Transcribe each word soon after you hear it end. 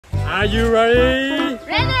Are you ready?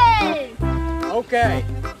 Ready! Okay.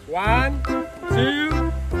 1,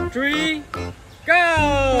 2, 3,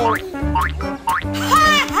 go!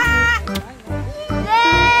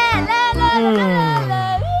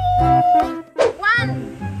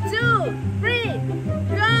 One, two, three,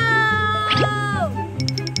 go!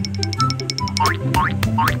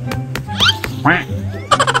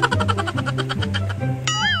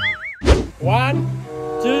 1,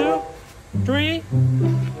 2, 3,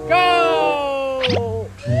 go!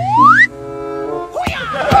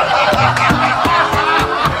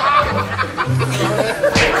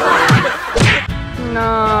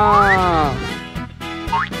 No.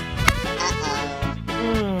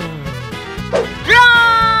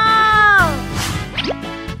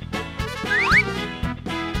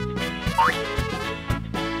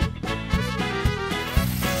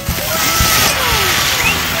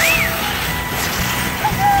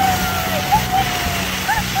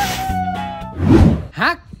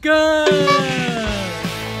 Hacker!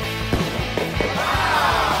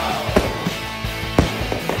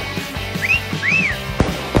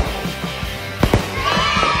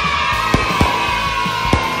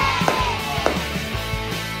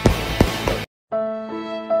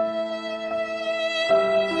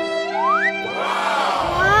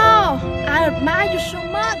 Wow! I admire you so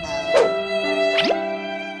much!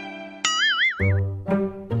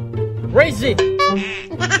 Crazy!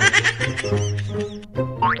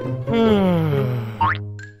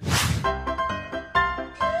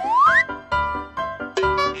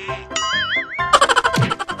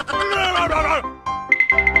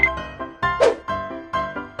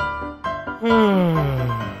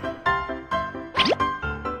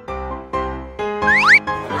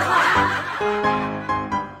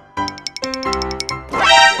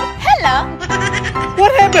 Hello!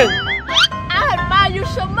 What happened? I admire you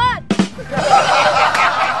so much!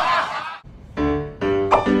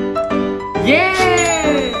 Yeah!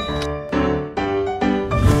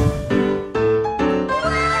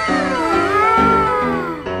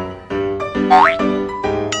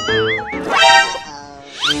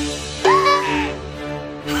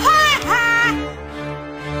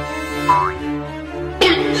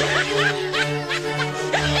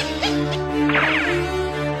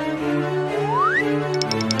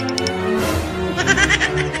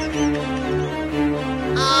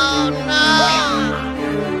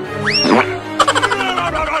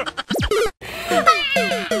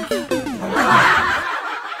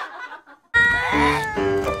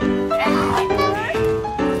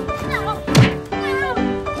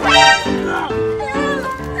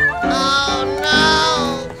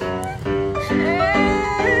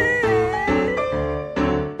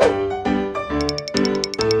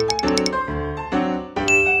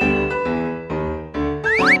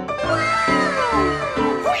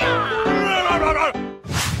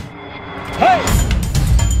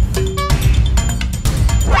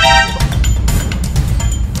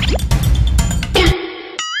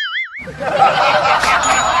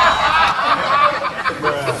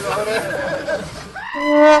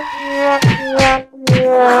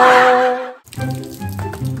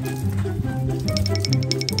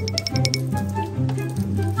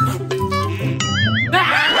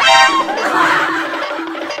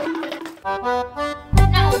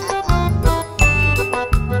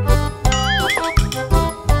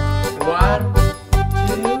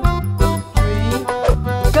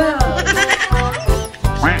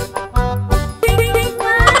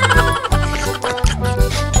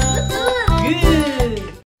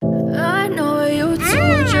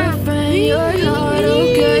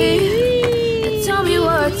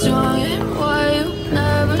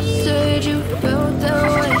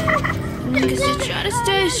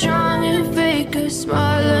 Stay strong and fake a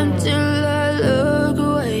smile until I look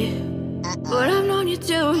away. But I've known you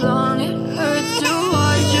too long, it hurts to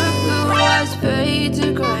watch your blue eyes fade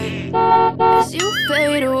to gray as you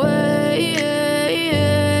fade away.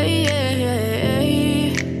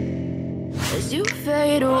 As you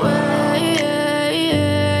fade away.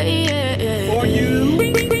 For you.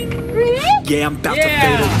 Yeah, I'm about to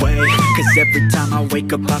fade away. Cause every time I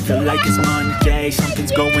wake up I feel like it's Monday.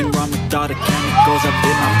 Something's going wrong with all the chemicals up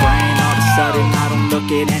in my brain. All of a sudden I don't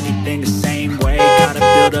look at anything the same way. Gotta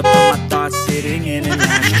build up all my thoughts sitting in an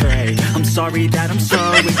ashtray. I'm sorry that I'm so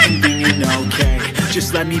inconvenient, okay.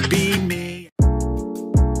 Just let me be me.